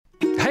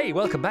Hey,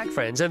 welcome back,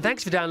 friends, and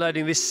thanks for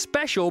downloading this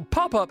special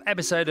pop-up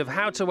episode of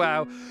How to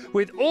Wow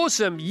with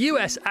awesome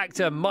US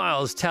actor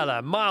Miles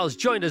Teller. Miles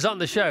joined us on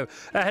the show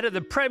ahead of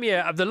the premiere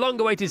of the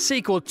long-awaited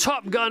sequel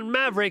Top Gun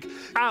Maverick,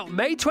 out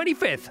May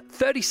 25th,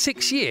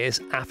 36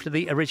 years after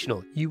the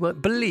original. You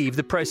won't believe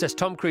the process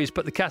Tom Cruise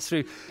put the cast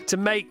through to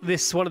make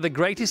this one of the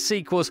greatest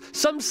sequels,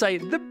 some say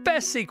the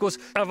best sequels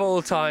of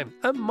all time.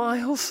 And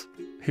Miles,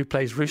 who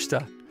plays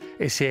Rooster,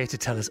 is here to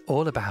tell us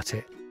all about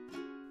it.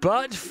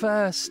 But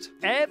first,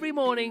 every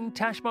morning,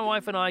 Tash, my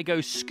wife, and I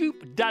go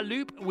scoop da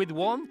loop with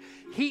one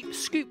heap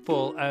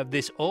scoopful of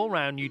this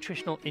all-round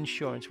nutritional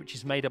insurance, which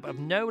is made up of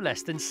no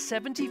less than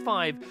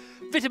 75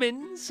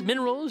 vitamins,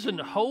 minerals,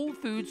 and whole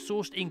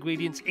food-sourced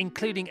ingredients,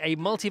 including a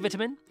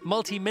multivitamin,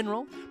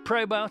 multi-mineral,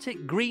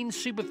 probiotic, green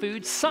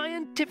superfood,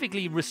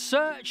 scientifically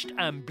researched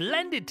and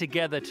blended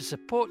together to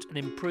support and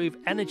improve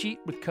energy,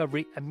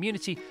 recovery,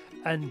 immunity,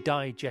 and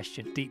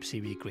digestion. Deep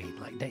seaweed green,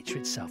 like nature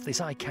itself. This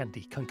eye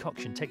candy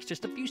concoction takes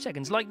just a few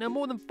seconds, like no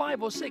more than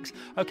 5 or 6,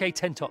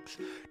 10 tops,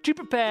 to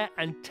prepare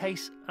and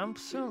tastes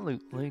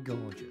absolutely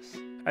gorgeous.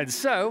 And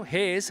so,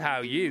 here's how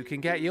you can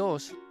get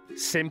yours.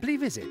 Simply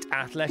visit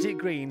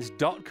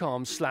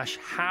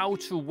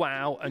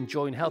athleticgreens.com/howtowow and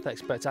join health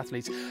experts,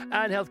 athletes,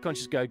 and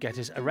health-conscious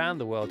go-getters around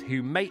the world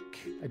who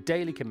make a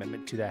daily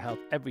commitment to their health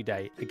every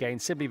day. Again,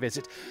 simply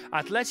visit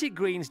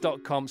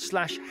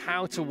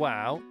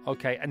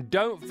athleticgreens.com/howtowow. And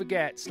don't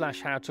forget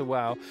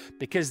 /howtowow,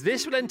 because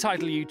this will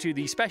entitle you to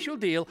the special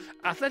deal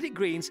Athletic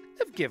Greens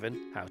have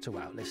given How to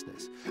Wow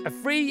listeners. A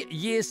free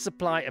year's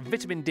supply of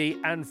vitamin D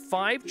and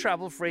 5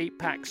 travel-free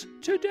packs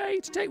today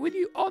to take with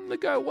you on the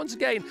go. Once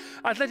again,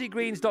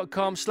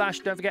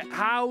 athleticgreens.com/don't forget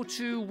how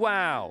to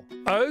wow.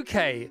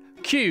 Okay,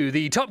 cue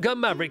the Top Gun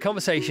Maverick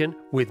conversation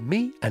with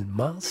me and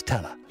Miles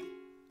Teller.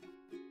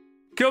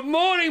 Good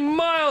morning,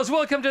 Miles.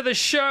 Welcome to the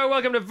show.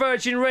 Welcome to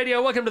Virgin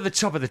Radio. Welcome to the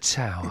top of the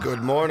tower.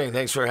 Good morning.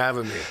 Thanks for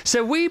having me.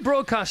 So we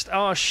broadcast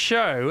our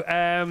show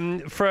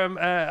from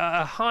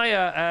a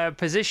higher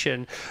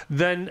position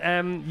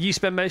than you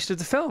spend most of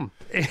the film.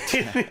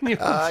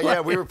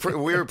 Yeah, we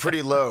were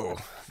pretty low.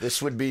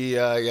 This would be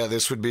at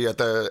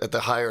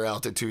the higher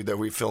altitude that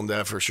we filmed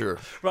at for sure.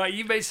 Right,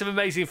 you've made some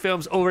amazing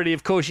films already,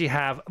 of course you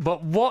have.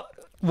 But what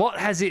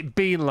has it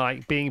been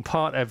like being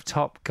part of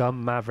Top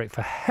Gun Maverick,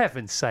 for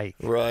heaven's sake?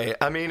 Right.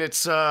 I mean,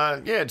 it's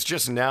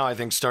just now I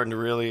think starting to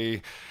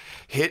really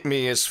hit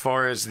me as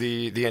far as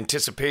the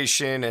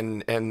anticipation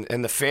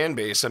and the fan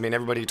base. I mean,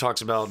 everybody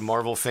talks about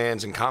Marvel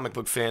fans and comic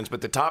book fans,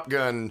 but the Top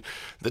Gun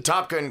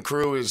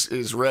crew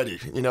is ready.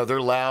 You know,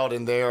 they're loud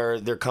and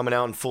they're coming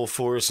out in full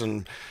force,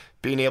 and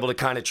being able to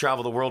kind of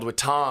travel the world with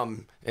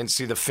Tom and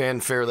see the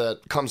fanfare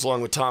that comes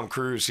along with Tom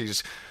Cruise.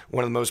 He's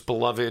one of the most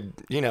beloved,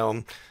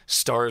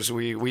 stars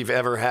we've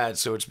ever had.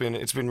 So it's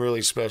been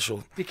really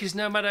special. Because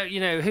no matter,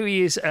 who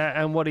he is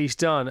and what he's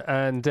done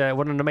and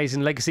what an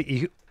amazing legacy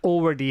he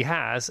already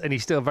has, and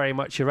he's still very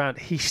much around,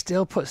 he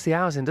still puts the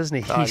hours in,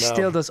 doesn't he? He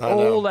still does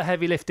all the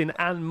heavy lifting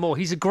and more.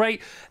 He's a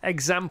great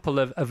example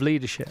of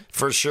leadership.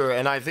 For sure.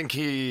 And I think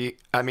he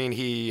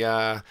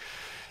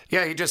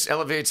just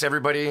elevates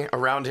everybody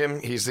around him.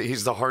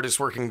 He's the hardest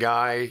working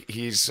guy.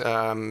 He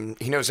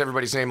knows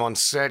everybody's name on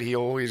set. He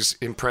always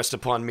impressed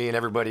upon me and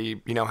everybody,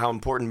 how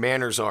important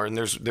manners are. And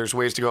there's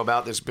ways to go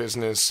about this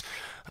business.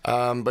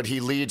 But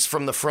he leads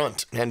from the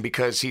front. And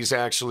because he's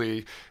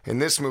actually, in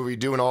this movie,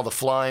 doing all the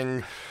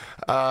flying,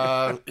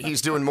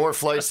 he's doing more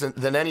flights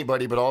than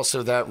anybody, but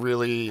also that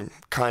really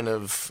kind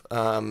of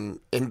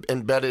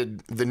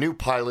embedded the new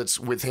pilots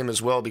with him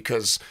as well,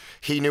 because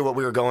he knew what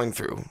we were going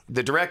through.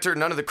 The director,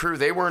 none of the crew,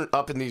 they weren't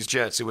up in these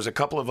jets. It was a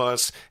couple of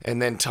us and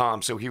then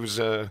Tom. So he was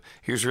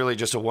really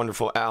just a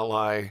wonderful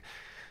ally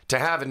to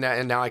have, and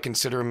now I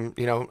consider him,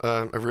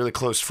 a really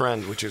close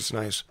friend, which is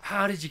nice.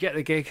 How did you get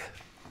the gig?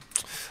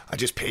 I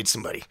just paid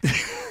somebody.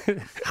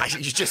 You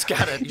just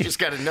gotta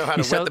know how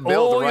to wet the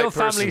bill. All the right your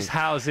person. family's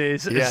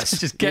houses. Yes.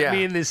 Just get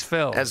me in this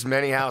film. As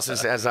many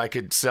houses as I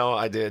could sell,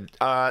 I did.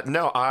 So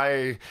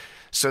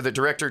the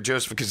director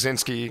Joseph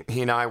Kosinski,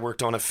 he and I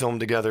worked on a film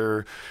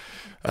together.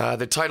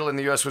 The title in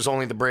the U.S. was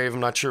Only the Brave.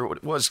 I'm not sure what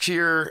it was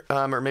here,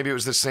 or maybe it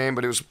was the same,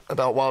 but it was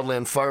about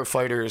wildland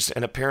firefighters.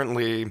 And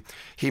apparently,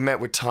 he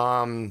met with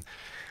Tom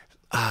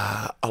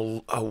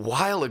a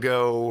while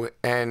ago,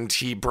 and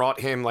he brought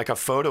him like a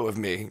photo of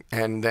me,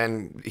 and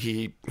then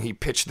he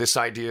pitched this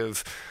idea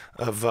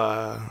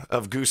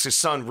of Goose's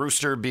son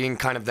Rooster being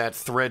kind of that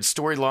thread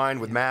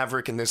storyline with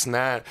Maverick and this and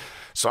that.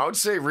 So I would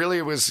say really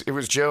it was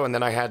Joe, and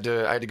then I had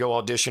to go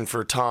audition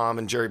for Tom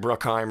and Jerry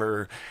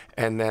Bruckheimer,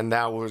 and then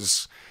that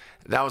was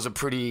a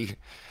pretty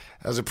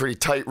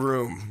tight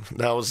room. And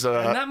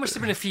that must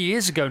have been a few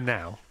years ago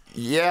now.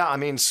 Yeah, I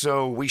mean,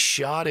 so we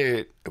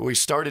started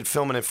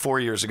filming it 4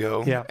 years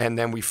ago, and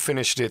then we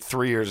finished it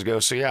 3 years ago.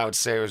 So yeah, I would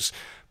say it was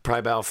probably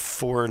about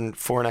four and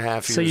a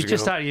half years ago. So you're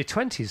just out of your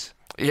 20s.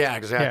 Yeah,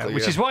 exactly. Yeah,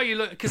 which is why you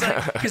look,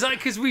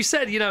 because we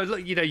said, look,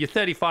 you're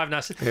 35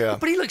 now. So,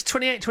 but he looks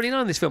 28,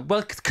 29 in this film.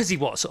 Well, because he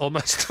was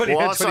almost 28.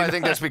 Well, also 29. I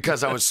think that's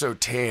because I was so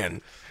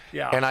tan.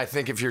 Yeah. And I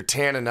think if you're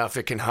tan enough,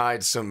 it can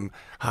hide some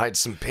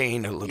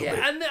pain a little bit.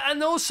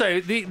 And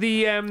also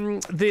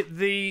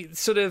the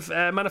sort of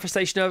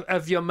manifestation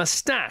of your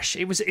moustache.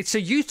 It's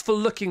a youthful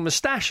looking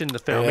moustache in the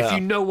film. Yeah. If you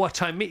know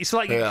what I mean, it's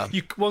like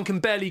one can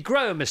barely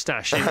grow a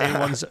moustache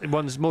in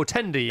one's more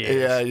tender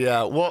years.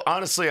 Yeah. Well,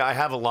 honestly, I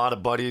have a lot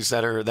of buddies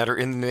that are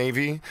in the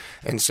Navy,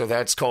 and so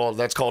that's called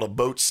a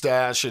boat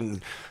stash,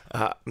 and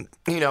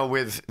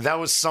that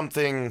was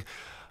something.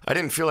 I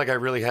didn't feel like I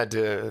really had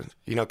to,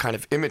 kind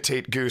of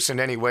imitate Goose in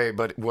any way,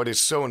 but what is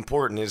so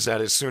important is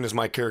that as soon as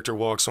my character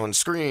walks on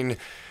screen,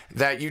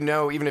 that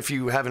even if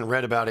you haven't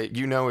read about it,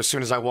 as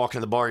soon as I walk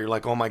into the bar, you're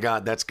like, oh my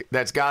God,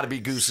 that's got to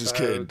be Goose's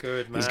kid.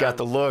 Good, man. He's got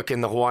the look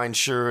and the Hawaiian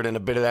shirt and a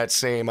bit of that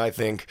same, I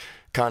think,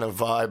 kind of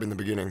vibe in the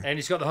beginning. And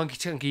he's got the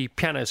honky-tonky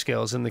piano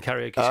skills and the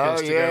karaoke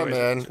skills to go with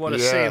man. it. What a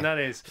scene that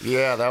is.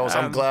 Yeah, that was,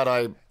 I'm glad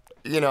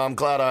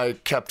I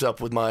kept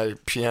up with my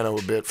piano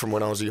a bit from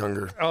when I was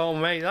younger. Oh,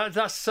 mate,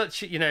 that's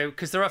such,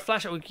 because there are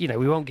flash, we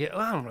won't get,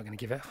 I'm not going to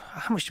give it.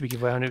 How much do we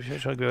give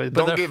away?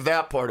 Don't give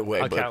that part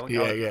away. Okay, but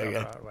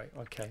yeah. Right,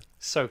 okay.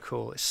 So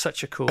cool. It's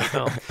such a cool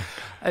film.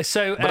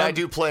 But I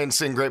do play and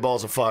sing Great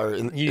Balls of Fire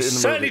in the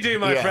certainly movie. do,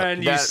 my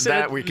friend. You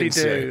certainly we can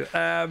do.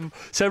 Say.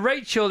 So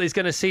Rachel is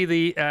going to see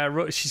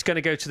she's going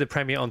to go to the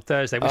premiere on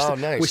Thursday,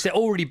 nice. which they're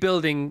already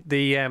building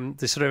the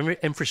sort of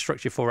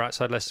infrastructure for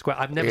outside Leicester Square.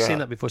 I've never seen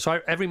that before. So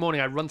every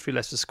morning I run through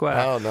Leicester Square.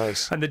 Oh,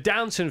 nice. And the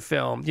Downton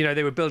film,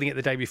 they were building it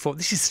the day before.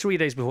 This is 3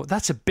 days before.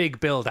 That's a big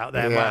build out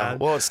there, man.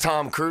 Well, it's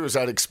Tom Cruise,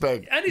 I'd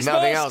expect. And it's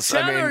nothing Miles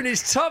else. Teller and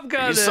his Top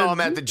Gun. You saw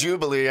him at the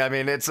Jubilee. I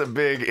mean, it's a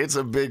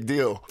big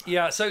deal.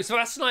 Yeah, so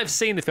that's when I've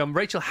seen the film.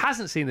 Rachel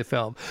hasn't seen the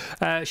film.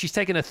 She's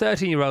taken a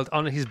 13-year-old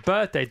on his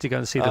birthday to go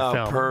and see the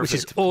film, perfect. which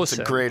is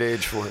awesome. It's a great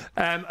age for it.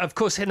 Of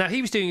course, now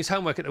he was doing his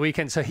homework at the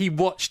weekend, so he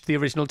watched the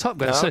original Top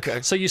Gun.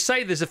 So you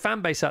say there's a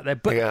fan base out there,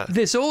 but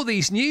there's all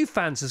these new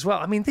fans as well.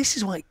 I mean, this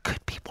is why it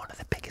could be one of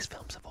the biggest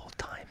films of all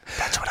time.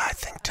 That's what I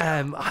think too.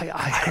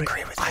 I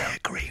agree with you. I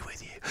agree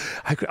with you.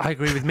 I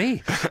agree with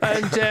me.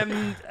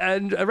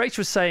 And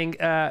Rachel was saying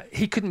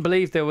he couldn't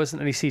believe there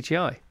wasn't any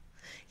CGI.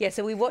 Yeah,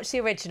 so we watched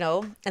the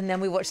original and then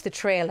we watched the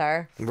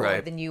trailer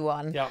for the new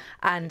one. Yeah.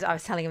 And I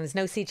was telling him there's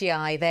no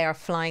CGI. They are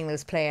flying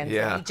those planes.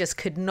 Yeah. And he just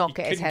could not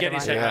get his head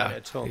around it.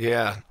 At all.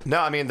 Yeah.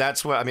 No, I mean,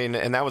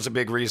 and that was a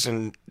big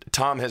reason.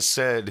 Tom has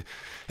said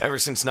ever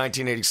since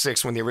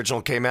 1986 when the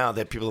original came out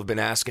that people have been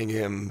asking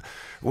him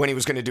when he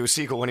was going to do a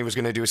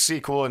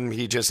sequel, and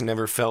he just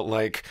never felt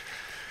like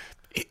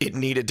it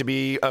needed to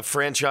be a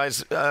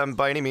franchise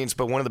by any means,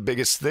 but one of the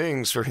biggest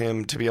things for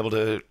him to be able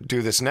to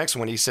do this next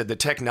one, he said the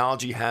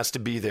technology has to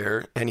be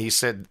there, and he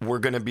said we're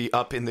going to be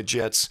up in the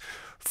jets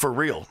for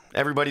real.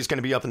 Everybody's going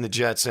to be up in the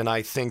jets, and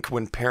I think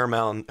when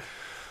Paramount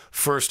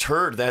first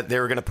heard that they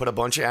were going to put a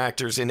bunch of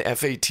actors in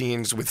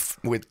F-18s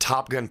with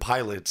Top Gun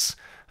pilots,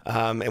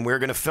 and we were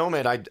going to film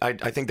it, I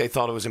think they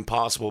thought it was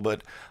impossible,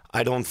 but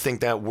I don't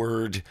think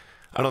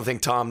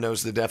Tom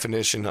knows the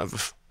definition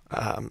of,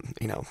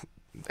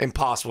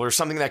 impossible or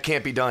something that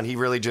can't be done. He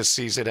really just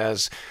sees it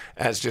as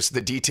just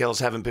the details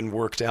haven't been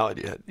worked out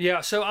yet.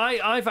 Yeah, so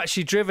I've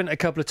actually driven a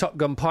couple of Top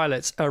Gun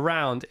pilots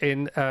around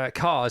in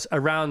cars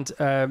around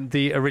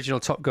the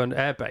original Top Gun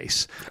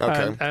airbase.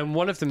 Okay. And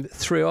one of them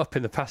threw up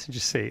in the passenger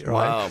seat,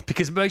 right? Wow.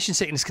 Because motion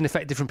sickness can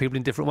affect different people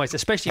in different ways,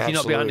 especially if you're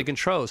not behind the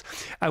controls.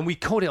 And we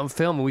caught it on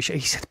film and he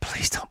said,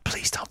 please don't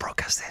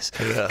broadcast this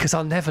because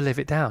I'll never live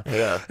it down.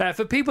 Yeah.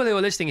 For people who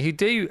are listening who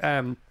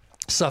do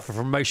suffer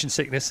from motion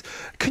sickness,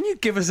 can you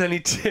give us any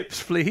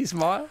tips, please,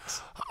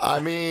 Miles? I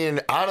mean,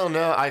 I don't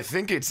know. I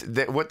think it's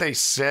what they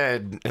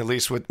said, at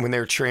least when they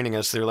were training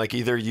us. They're like,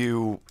 either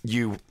you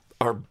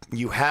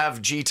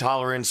have G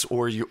tolerance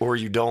or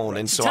you don't.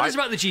 And so tell us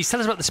about the G's, tell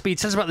us about the speed,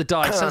 tell us about the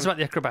dives, tell us about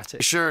the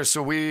acrobatics. Sure.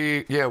 So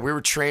we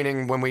were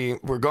training when we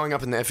were going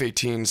up in the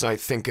F-18s. I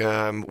think we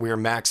were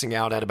maxing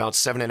out at about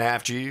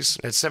 7.5 Gs.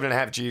 At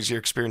 7.5 Gs, you're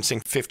experiencing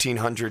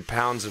 1,500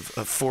 pounds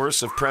of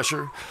force, of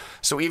pressure.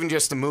 So even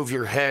just to move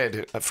your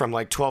head from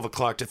like 12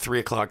 o'clock to 3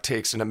 o'clock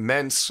takes an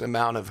immense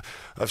amount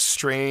of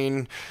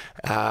strain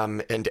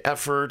and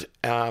effort.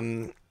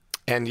 And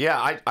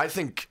yeah, I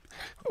think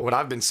what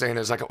I've been saying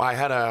is like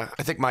I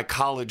think my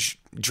college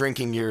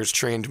drinking years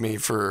trained me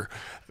for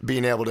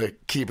being able to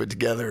keep it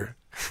together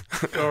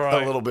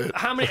a little bit.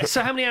 How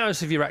many hours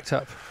have you racked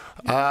up?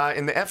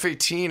 In the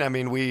F-18, I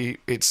mean,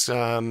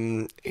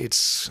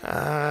 it's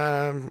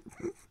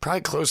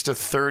probably close to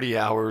 30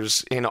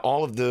 hours in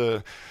all of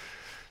the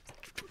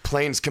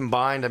planes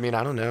combined. I mean,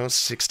 I don't know,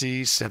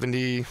 60,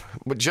 70.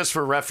 But just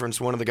for reference,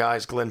 one of the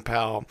guys, Glenn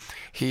Powell,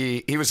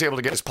 he was able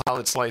to get his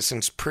pilot's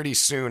license pretty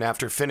soon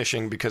after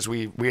finishing because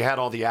we had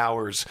all the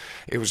hours.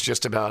 It was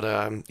just about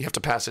you have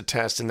to pass a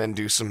test and then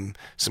do some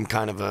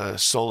kind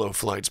of solo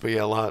flights. But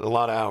yeah, a lot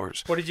of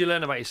hours. What did you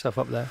learn about yourself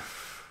up there?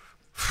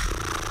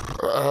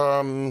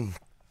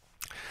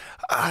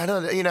 I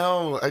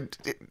don't,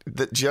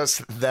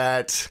 just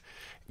that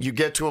you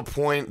get to a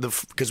point,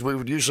 because we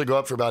would usually go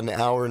up for about an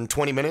hour and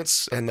 20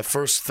 minutes, and the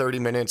first 30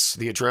 minutes,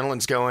 the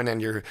adrenaline's going,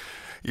 and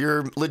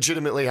you're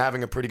legitimately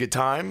having a pretty good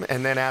time.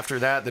 And then after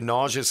that, the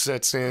nausea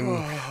sets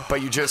in,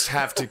 but you just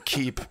have to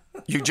keep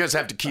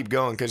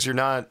going, because you're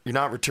not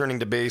returning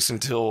to base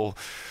until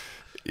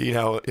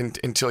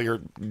until you're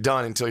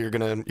done, until you're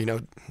gonna,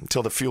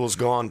 until the fuel's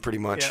gone, pretty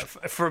much.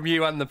 Yeah, from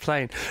you and the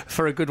plane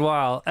for a good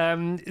while.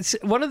 It's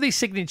one of these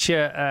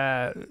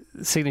signature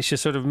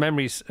sort of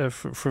memories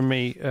from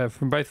me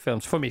from both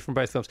films.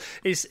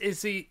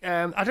 Is the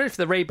I don't know if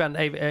the Ray-Ban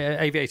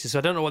aviators.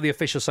 I don't know what the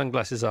official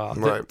sunglasses are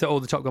that all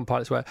the Top Gun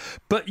pilots wear.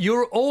 But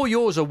all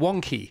yours are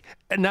wonky.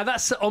 Now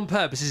that's on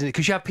purpose, isn't it?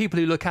 Because you have people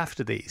who look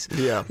after these.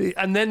 Yeah.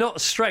 And they're not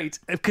straight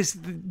because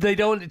they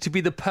don't want it to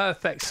be the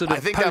perfect sort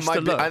of poster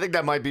look. I think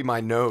that might be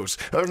my nose.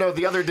 Oh no,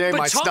 the other day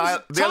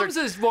Tom's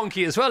is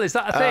wonky as well. Is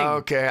that a thing?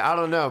 Okay, I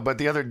don't know, but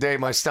the other day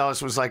my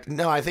stylist was like,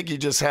 "No, I think you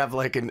just have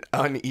like an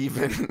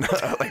uneven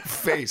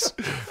face."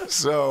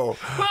 So,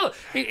 well,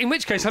 in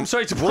which case, I'm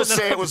sorry to. We'll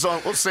say it was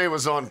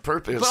on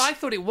purpose. But I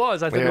thought it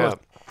was. It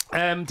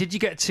was. Did you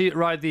get to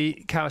ride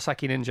the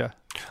Kawasaki Ninja?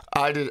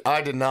 I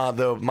did not,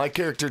 though. My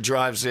character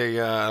drives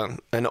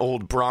an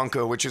old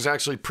Bronco, which is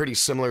actually pretty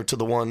similar to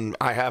the one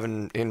I have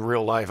in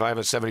real life. I have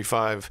a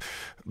 75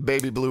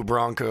 baby blue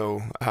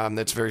Bronco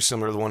that's very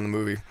similar to the one in the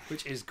movie.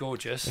 Which is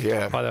gorgeous,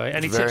 yeah, by the way.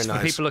 Any tips for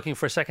people looking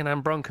for a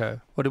second-hand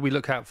Bronco? What do we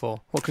look out for?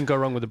 What can go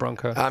wrong with the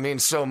Bronco? I mean,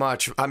 so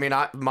much. I mean,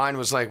 mine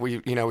was like, we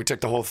took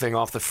the whole thing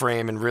off the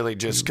frame and really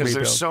just, because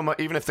there's so much,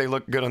 even if they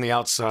look good on the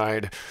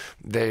outside,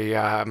 they,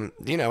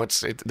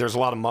 there's a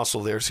lot of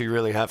muscle there, so you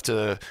really have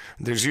to,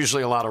 there's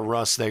usually a lot of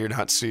rust that you're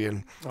not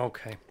seeing.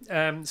 Okay.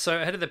 So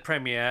ahead of the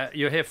premiere,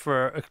 you're here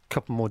for a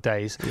couple more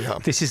days. Yeah.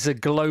 This is a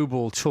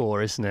global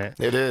tour, isn't it?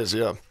 It is,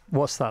 yeah.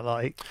 What's that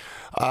like?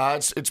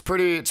 It's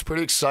pretty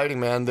exciting,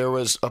 man. There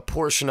was a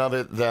portion of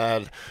it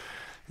that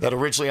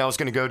originally I was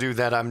going to go do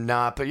that I'm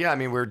not. But yeah, I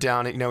mean, we're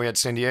down, we had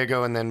San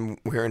Diego, and then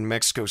we're in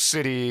Mexico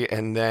City,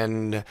 and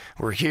then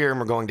we're here and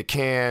we're going to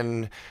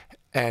Cannes.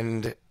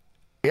 And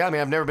yeah, I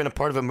mean, I've never been a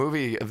part of a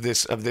movie of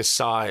this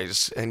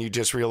size, and you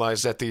just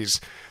realize that these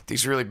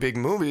really big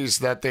movies,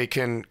 that they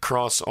can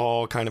cross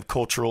all kind of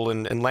cultural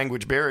and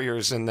language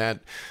barriers, and that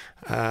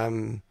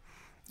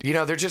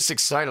they're just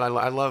excited.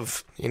 I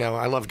love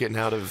getting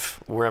out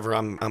of wherever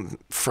I'm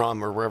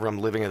from or wherever I'm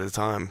living at the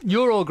time.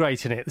 You're all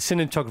great in it. The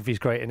cinematography is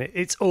great in it.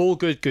 It's all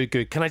good.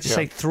 Can I just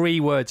say 3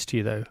 words to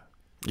you though?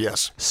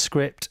 Yes.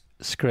 Script.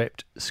 The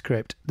script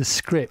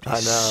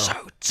is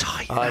so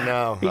tight. Man. I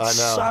know. It's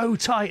so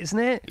tight, isn't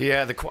it?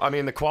 Yeah. The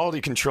quality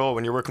control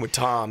when you're working with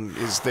Tom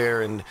is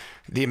there, and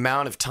the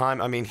amount of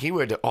time. I mean, he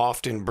would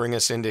often bring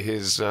us into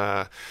his,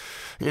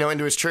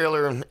 into his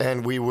trailer,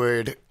 and we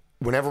would.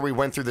 Whenever we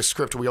went through the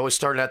script, we always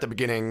started at the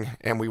beginning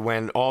and we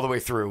went all the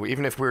way through.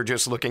 Even if we were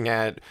just looking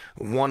at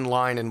one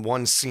line and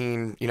one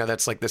scene,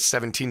 that's like the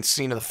 17th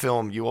scene of the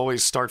film. You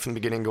always start from the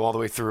beginning, go all the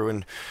way through.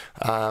 And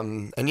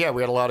yeah,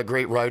 we had a lot of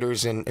great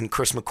writers, and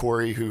Chris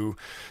McQuarrie, who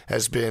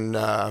has been,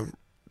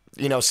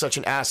 such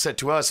an asset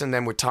to us. And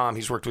then with Tom,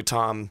 he's worked with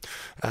Tom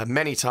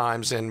many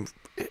times. And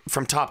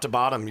from top to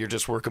bottom, you're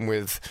just working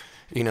with,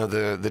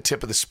 the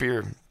tip of the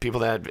spear,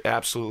 people that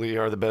absolutely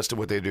are the best at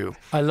what they do.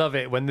 I love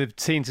it when the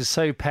scenes are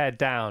so pared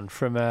down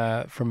from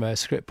a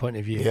script point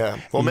of view. Yeah,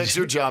 well, it makes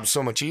your job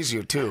so much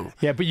easier too.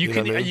 Yeah, but you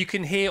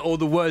can hear all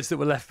the words that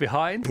were left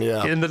behind.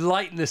 Yeah, and the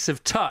lightness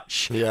of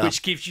touch,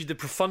 which gives you the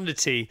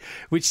profundity,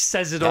 which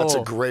says it all. That's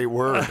a great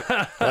word.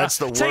 That's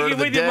the word of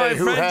the day.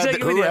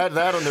 Who had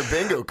that on their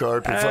bingo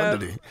card?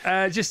 Profundity.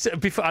 Just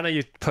before, I know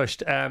you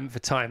pushed for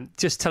time.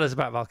 Just tell us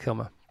about Val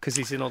Kilmer. Because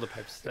he's in all the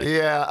papers today.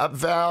 Yeah,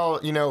 Val,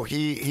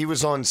 he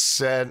was on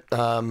set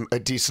a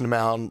decent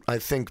amount. I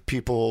think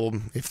people,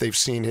 if they've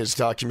seen his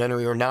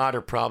documentary or not,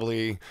 are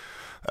probably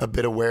a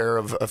bit aware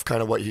of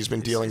kind of what he's been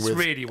dealing with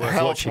really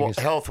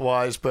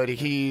health-wise. But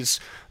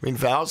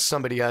Val's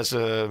somebody as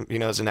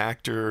an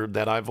actor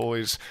that I've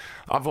always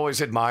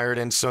admired,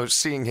 and so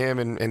seeing him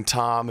and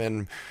Tom,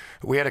 and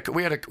we have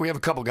a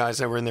couple guys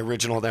that were in the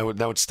original that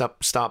would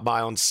stop by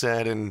on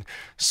set, and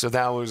so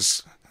that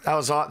was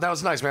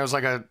nice, man. It was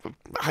like a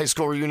high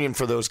school reunion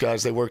for those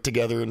guys. They worked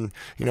together, and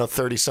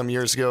 30 some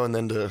years ago, and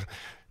then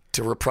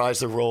to reprise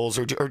the roles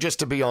or just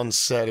to be on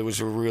set, it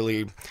was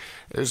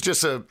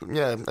just a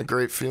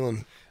great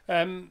feeling.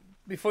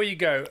 Before you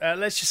go,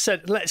 let's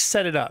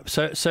set it up.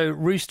 So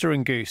Rooster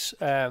and Goose.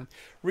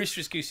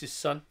 Rooster is Goose's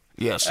son.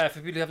 Yes. For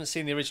people who haven't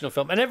seen the original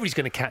film, and everybody's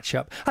going to catch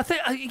up. I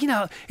think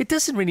it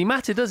doesn't really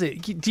matter, does it?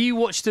 Do you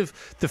watch the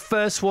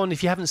first one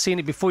if you haven't seen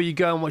it before you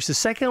go and watch the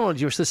second one, or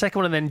do you watch the second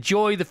one and then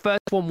enjoy the first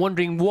one,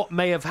 wondering what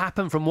may have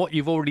happened from what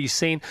you've already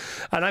seen?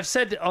 And I've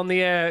said on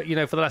the air,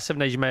 for the last 7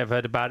 days, you may have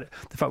heard about it,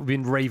 the fact we've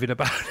been raving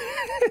about it.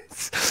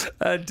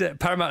 And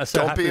Paramount are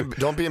so happy.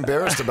 Don't be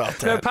embarrassed about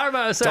that. No,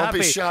 Paramount are so happy.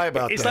 Don't be shy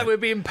about that. It's like we're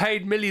being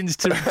paid millions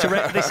to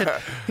they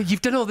said,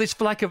 you've done all this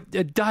for like a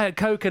Diet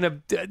Coke and a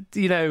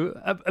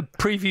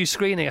preview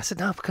screening. I said,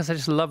 no, because I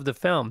just love the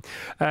film.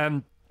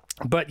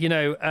 But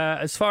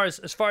as far as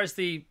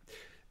the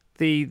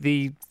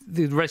the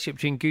relationship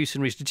between Goose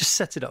and Reese? Just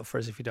set it up for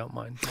us if you don't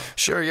mind.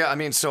 Sure, yeah. I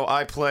mean, so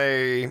I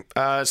play.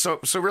 So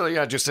really,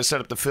 yeah. Just to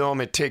set up the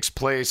film, it takes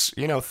place,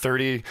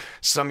 30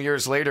 some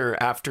years later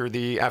after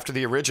the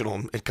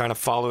original. It kind of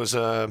follows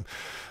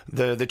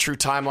the true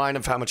timeline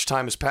of how much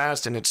time has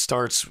passed, and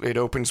it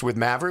opens with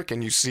Maverick,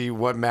 and you see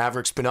what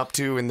Maverick's been up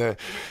to in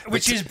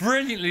which is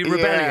brilliantly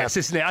rebellious,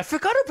 isn't it? I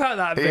forgot about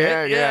that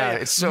bit. Yeah,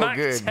 it's so Mac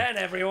good. 10,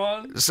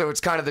 everyone. So it's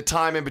kind of the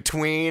time in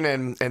between,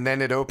 and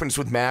then it opens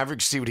with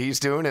Maverick, see what he's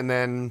doing, and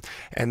then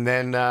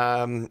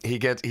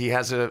he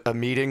has a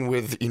meeting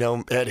with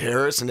Ed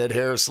Harris, and Ed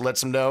Harris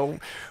lets him know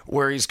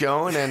where he's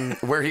going, and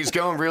where he's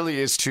going really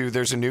is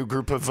there's a new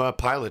group of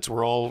pilots.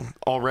 We're all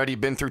already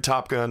been through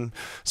Top Gun,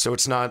 so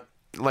it's not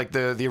like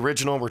the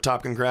original. We're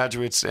Top Gun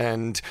graduates,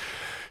 and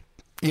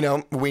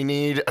we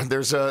need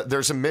there's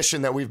a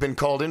mission that we've been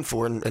called in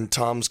for, and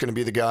Tom's going to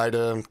be the guy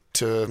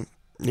to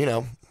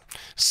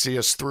see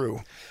us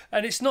through.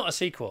 And it's not a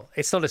sequel.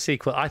 It's not a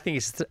sequel. I think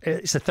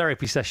it's a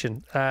therapy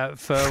session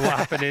for what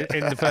happened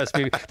in the first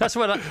movie. That's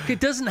what it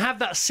doesn't have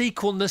that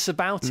sequelness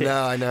about it.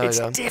 No, I know.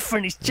 It's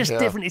different. It's just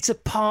different. It's a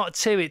part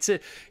two. It's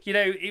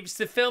it's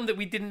the film that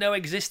we didn't know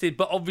existed,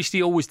 but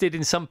obviously always did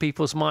in some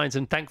people's minds.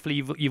 And thankfully,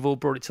 you've all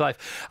brought it to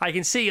life. I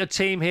can see your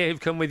team here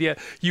who've come with you.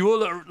 You all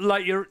look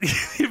like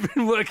you've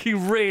been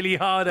working really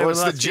hard. Well,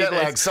 it's the jet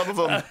lag. Some of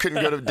them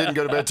didn't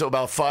go to bed till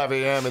about 5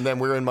 a.m. and then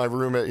we're in my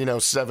room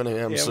at 7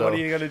 a.m. Yeah, so what are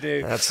you going to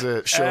do? That's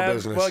it. Show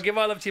business. Well, give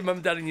our love to your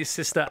mum, dad, and your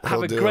sister.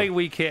 Have a great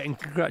week here, and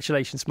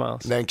congratulations,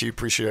 Miles. Thank you.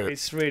 Appreciate it.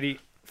 It's really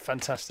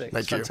fantastic.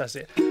 Thank you.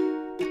 Fantastic.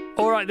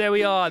 All right, there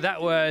we are.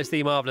 That was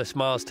the marvellous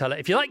Miles Teller.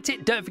 If you liked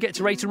it, don't forget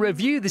to rate and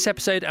review this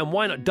episode, and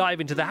why not dive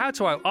into the How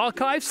to Wow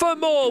archives for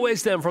more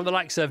wisdom from the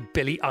likes of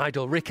Billy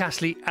Idol, Rick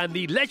Astley, and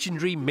the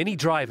legendary Minnie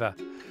Driver.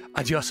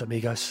 Adios,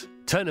 amigos.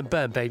 Turn and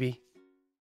burn, baby.